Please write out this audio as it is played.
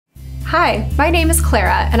Hi, my name is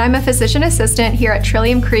Clara, and I'm a physician assistant here at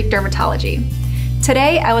Trillium Creek Dermatology.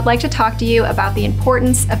 Today, I would like to talk to you about the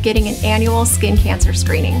importance of getting an annual skin cancer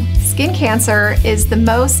screening. Skin cancer is the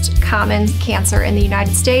most common cancer in the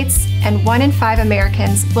United States, and 1 in 5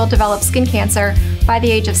 Americans will develop skin cancer by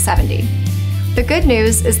the age of 70. The good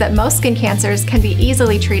news is that most skin cancers can be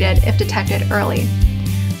easily treated if detected early.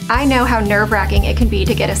 I know how nerve-wracking it can be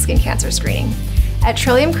to get a skin cancer screening. At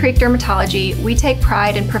Trillium Creek Dermatology, we take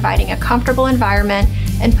pride in providing a comfortable environment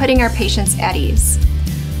and putting our patients at ease.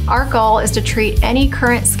 Our goal is to treat any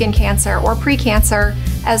current skin cancer or pre-cancer,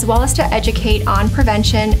 as well as to educate on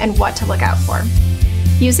prevention and what to look out for.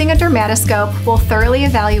 Using a dermatoscope, we'll thoroughly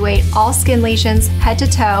evaluate all skin lesions head to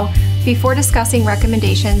toe before discussing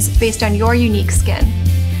recommendations based on your unique skin.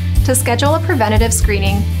 To schedule a preventative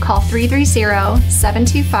screening, call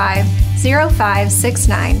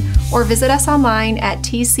 330-725-0569 or visit us online at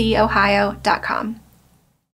tcohio.com.